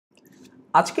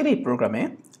আজকের এই প্রোগ্রামে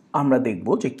আমরা দেখব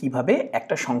যে কিভাবে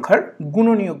একটা সংখ্যার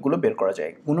গুণনীয়কগুলো বের করা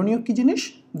যায়। গুণনীয়ক কি জিনিস?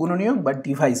 গুণনীয়ক বা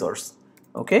ডিভাইজর্স।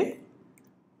 ওকে,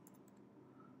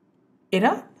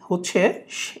 এরা হচ্ছে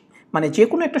মানে যে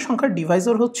কোনো একটা সংখ্যার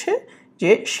ডিভাইজর হচ্ছে যে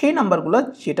সেই নাম্বারগুলো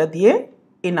যেটা দিয়ে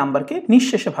এই নাম্বারকে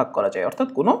নিঃশেষে ভাগ করা যায়, অর্থাৎ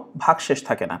কোনো ভাগশেষ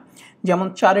থাকে না। যেমন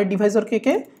 4-এর ডিভাইজর কে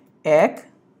কে 1,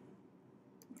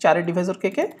 4-এর ডিভাইজর কে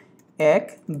কে 1,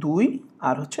 2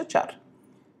 আর হচ্ছে 4।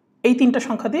 এই তিনটা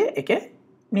সংখ্যা দিয়ে একে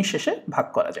নিঃশেষে ভাগ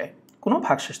করা যায়, কোনো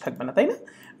ভাগশেষ থাকবে না, তাই না?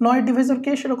 9-এর ডিভাইজর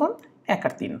কে সেরকম 1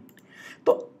 আর 3।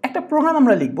 তো একটা প্রোগ্রাম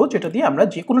আমরা লিখবো যেটা দিয়ে আমরা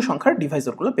যে কোনো সংখ্যার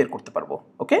ডিভাইজরগুলো বের করতে পারবো।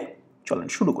 ওকে, চলেন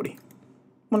শুরু করি।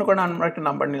 মনে করেন আমরা একটা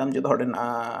নাম্বার নিলাম যে ধরেন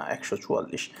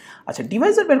 144। আচ্ছা,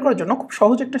 ডিভাইজার বের করার জন্য খুব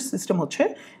সহজ একটা সিস্টেম হচ্ছে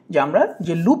যে আমরা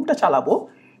যে লুপটা চালাবো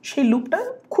সেই লুপটা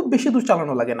খুব বেশি দূর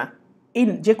চালানো লাগে না। এই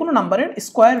যে কোনো নাম্বারের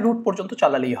স্কোয়ার রুট পর্যন্ত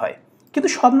চালালেই হয়, কিন্তু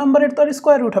সব নাম্বারের তো আর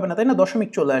স্কোয়ার রুট হবে না, তাই না? দশমিক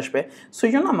চলে আসবে। সো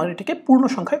এই জন্য আমার এটাকে পূর্ণ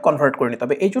সংখ্যায় কনভার্ট করে নিতে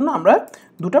হবে। এই জন্য আমরা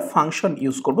দুটো ফাংশন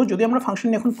ইউজ করব। যদি আমরা ফাংশন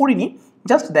নিয়ে এখন পড়িনি,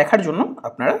 জাস্ট দেখার জন্য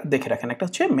আপনারা দেখে রাখেন। একটা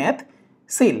হচ্ছে ম্যাথ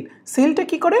সেল। সেলটা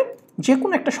কি করে? যে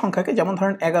কোনো একটা সংখ্যাকে, যেমন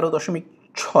ধরেন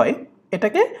 11.6,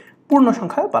 এটাকে পূর্ণ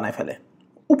সংখ্যা বানায় ফেলে,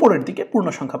 উপরের দিকে পূর্ণ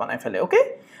সংখ্যা বানায় ফেলে। ওকে,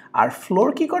 আর ফ্লোর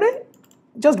কি করে?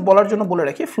 জাস্ট বলার জন্য বলে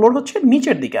রাখি, ফ্লোর হচ্ছে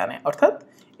নিচের দিকে আনে, অর্থাৎ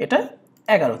এটা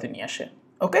 11তে নিয়ে আসে।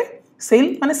 ওকে, সেল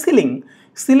মানে সিলিং।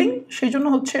 সিলিং সেই জন্য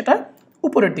হচ্ছে এটা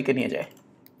উপরের দিকে নিয়ে যায়।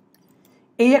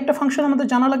 এই একটা ফাংশন আমাদের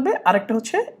জানা লাগবে। আরেকটা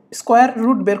হচ্ছে স্কোয়ার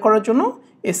রুট বের করার জন্য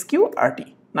SQRT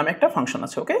নামে একটা ফাংশন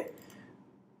আছে। ওকে,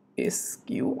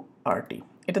 SQRT,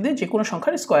 এটা দিয়ে যে কোনো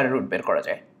সংখ্যার স্কোয়ার রুট বের করা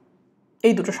যায়।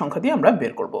 এই দুটো সংখ্যা দিয়ে আমরা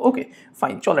বের করব। ওকে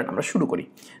ফাইন, চলেন আমরা শুরু করি।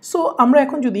 সো আমরা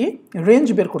এখন যদি রেঞ্জ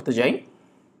বের করতে যাই,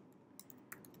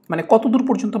 মানে কত দূর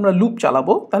পর্যন্ত আমরা লুপ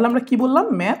চালাবো, তাহলে আমরা কি বললাম?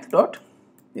 ম্যাথ ডট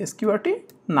SQRT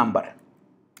নাম্বার,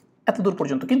 এত দূর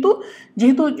পর্যন্ত। কিন্তু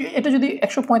যেহেতু এটা যদি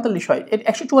 145 হয়,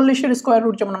 144-এর স্কোয়ার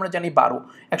রুট যেমন আমরা জানি 12,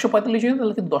 145 হয়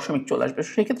তাহলে কিন্তু দশমিক চলে আসবে।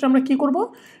 সেই ক্ষেত্রে আমরা কি করব?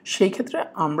 সেই ক্ষেত্রে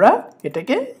আমরা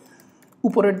এটাকে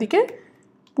উপরের দিকে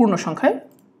পূর্ণ সংখ্যায়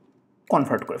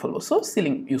কনভার্ট করে ফেলবো। সো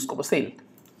সিলিং ইউজ করবো, সেল।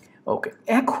 ওকে,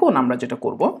 এখন আমরা যেটা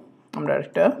করব, আমরা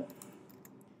একটা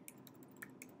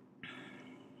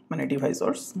মানে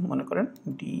ডিভাইজর্স, মনে করেন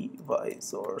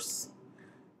ডিভাইজর্স,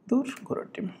 দূর ঘোরার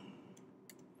টিম,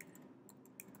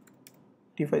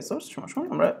 ডিভাইজর্স সমান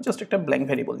আমরা জাস্ট একটা ব্ল্যাঙ্ক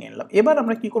ভ্যারিয়েবল নিয়ে নিলাম। এবার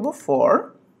আমরা কি করব? ফর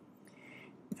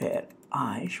ভ্যার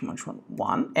আই সমান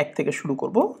 1, 1 থেকে শুরু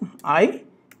করব। আই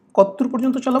কতদূর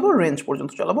পর্যন্ত চালাবো? রেঞ্জ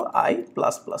পর্যন্ত চালাবো, I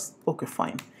plus plus. Okay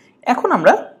fine, এখন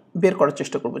আমরা বের করার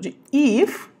চেষ্টা করব যে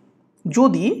ইফ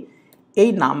যদি এই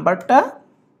নাম্বারটা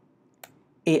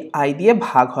এই আই দিয়ে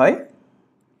ভাগ হয়,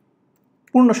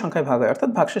 পূর্ণ সংখ্যায় ভাগ হয়,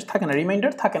 অর্থাৎ ভাগশেষ থাকে না,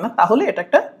 রিমাইন্ডার থাকে না, তাহলে এটা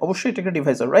একটা অবশ্যই এটা একটা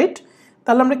ডিভাইজর, রাইট?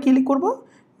 তাহলে আমরা কি করব?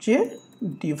 যে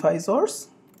ডিভাইজর্স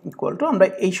ইকুয়াল টু, আমরা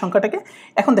এই সংখ্যাটাকে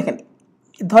এখন দেখেন,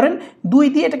 ধরেন 2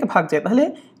 দিয়ে এটাকে ভাগ যায়, তাহলে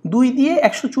 2 দিয়ে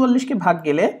 144-কে ভাগ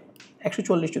গেলে,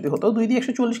 144 যদি হতো, 2 দিয়ে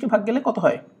 144-কে ভাগ গেলে কত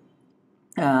হয়?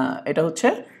 এটা হচ্ছে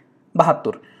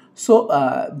 72। সো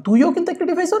 2ও কিন্তু একটা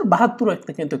ডিভাইজর, 72ও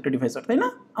কিন্তু একটা ডিভাইজর, তাই না?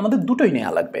 আমাদের দুটোই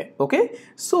নেওয়া লাগবে। ওকে,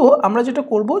 সো আমরা যেটা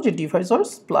করব যে ডিভাইজর্স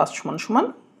প্লাস সমান সমান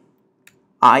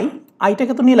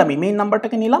আইটাকে তো নিলামই, মেইন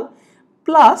নাম্বারটাকে নিলাম,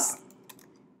 প্লাস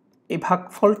এই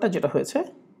ভাগফলটা যেটা হয়েছে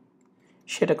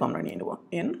সেটাকে আমরা নিয়ে নেব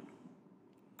এন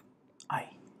আই।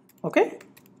 ওকে,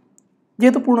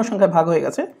 যেহেতু পূর্ণ সংখ্যায় ভাগ হয়ে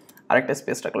গেছে, আরেকটা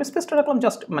স্পেসটা রাখলাম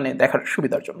জাস্ট মানে দেখার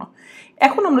সুবিধার জন্য।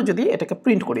 এখন আমরা যদি এটাকে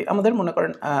প্রিন্ট করি, আমাদের মনে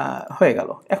করেন হয়ে গেল।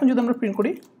 এখন যদি আমরা প্রিন্ট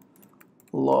করি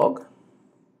লগ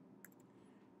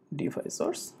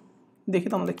ডিভাইজর্স, দেখি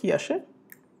তো আমাদের কি আসে।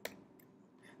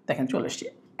 দেখেন চলে এসছে,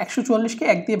 144-কে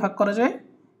 1 দিয়ে ভাগ করা যায়,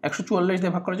 144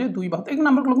 দিয়ে ভাগ করা যায়, 2 ভাগ, এই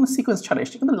নাম্বারগুলো কোনো সিকোয়েন্স ছাড়া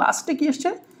এসছে, কিন্তু লাস্টে কি এসছে?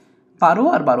 12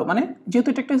 আর 12, মানে যেহেতু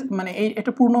এটা একটা মানে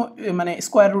এটা পূর্ণ মানে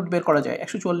স্কোয়ার রুট বের করা যায়,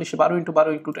 144, 12 ×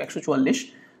 12 = 144,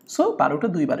 সো 12টা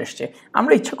 2বার এসছে।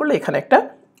 আমরা ইচ্ছা করলে এখানে একটা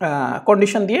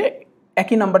কন্ডিশন দিয়ে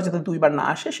একই নাম্বার যাতে 2বার না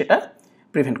আসে সেটা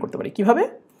প্রিভেন্ট করতে পারি। কিভাবে?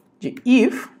 যে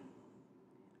if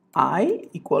I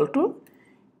equal to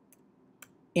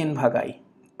N ভাগ আই,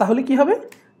 তাহলে কি হবে?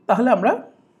 তাহলে আমরা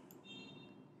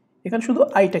এখানে শুধু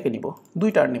আইটাকে নিব,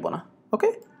 2টা আর নিব না। ওকে,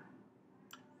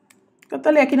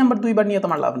 তাহলে একই নাম্বার 2বার নিয়ে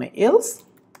তোমার লাভ নেই। এলস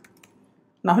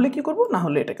না হলে কি করব? না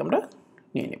হলে এটাকে আমরা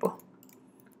নিয়ে নিব।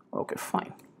 ওকে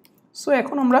ফাইন, সো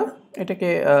এখন আমরা এটাকে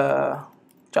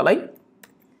চালাই।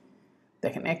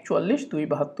 দেখেন 144, 2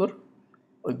 72,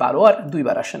 ওই 12 আর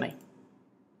 2বার আসে নাই।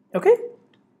 ওকে,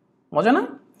 মজা না?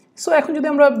 সো এখন যদি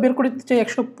আমরা বের করতে চাই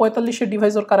 145-এর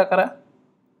ডিভাইজর কারা কারা,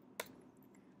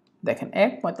 দেখেন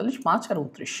 1, 45, 5 আর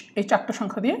 29, এই 4টা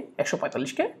সংখ্যা দিয়ে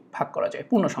 145-কে ভাগ করা যায়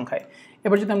পূর্ণ সংখ্যায়।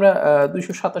 এবার যদি আমরা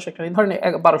 227 একটা নিই, ধরেন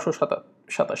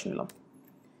 1227 নিলাম,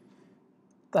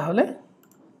 তাহলে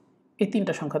এই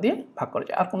 3টা সংখ্যা দিয়ে ভাগ করা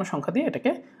যায়, আর কোনো সংখ্যা দিয়ে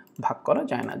এটাকে ভাগ করা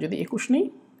যায় না। যদি 21 নিই,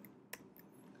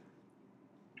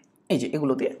 এই যে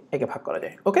এগুলো দিয়ে একে ভাগ করা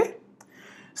যায়। ওকে,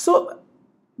 সো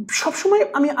সবসময়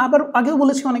আমি আবার আগেও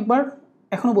বলেছি অনেকবার,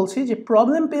 এখনও বলছি যে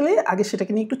প্রবলেম পেলে আগে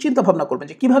সেটাকে নিয়ে একটু চিন্তা ভাবনা করবেন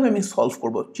যে কীভাবে আমি সলভ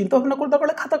করব। চিন্তা ভাবনা করতে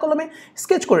পারলে খাতা কলমে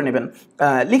স্কেচ করে নেবেন,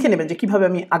 লিখে নেবেন যে কীভাবে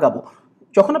আমি আগাবো।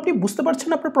 যখন আপনি বুঝতে পারছেন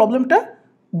আপনার প্রবলেমটা,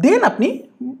 দেন আপনি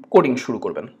কোডিং শুরু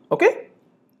করবেন। ওকে,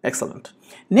 এক্সেলেন্ট।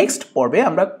 নেক্সট পর্বে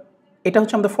আমরা, এটা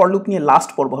হচ্ছে আমাদের ফর লুপ নিয়ে লাস্ট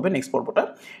পর্ব হবে, নেক্সট পর্বটা,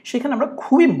 সেখানে আমরা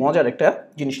খুবই মজার একটা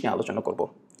জিনিস নিয়ে আলোচনা করব।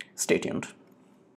 Stay tuned.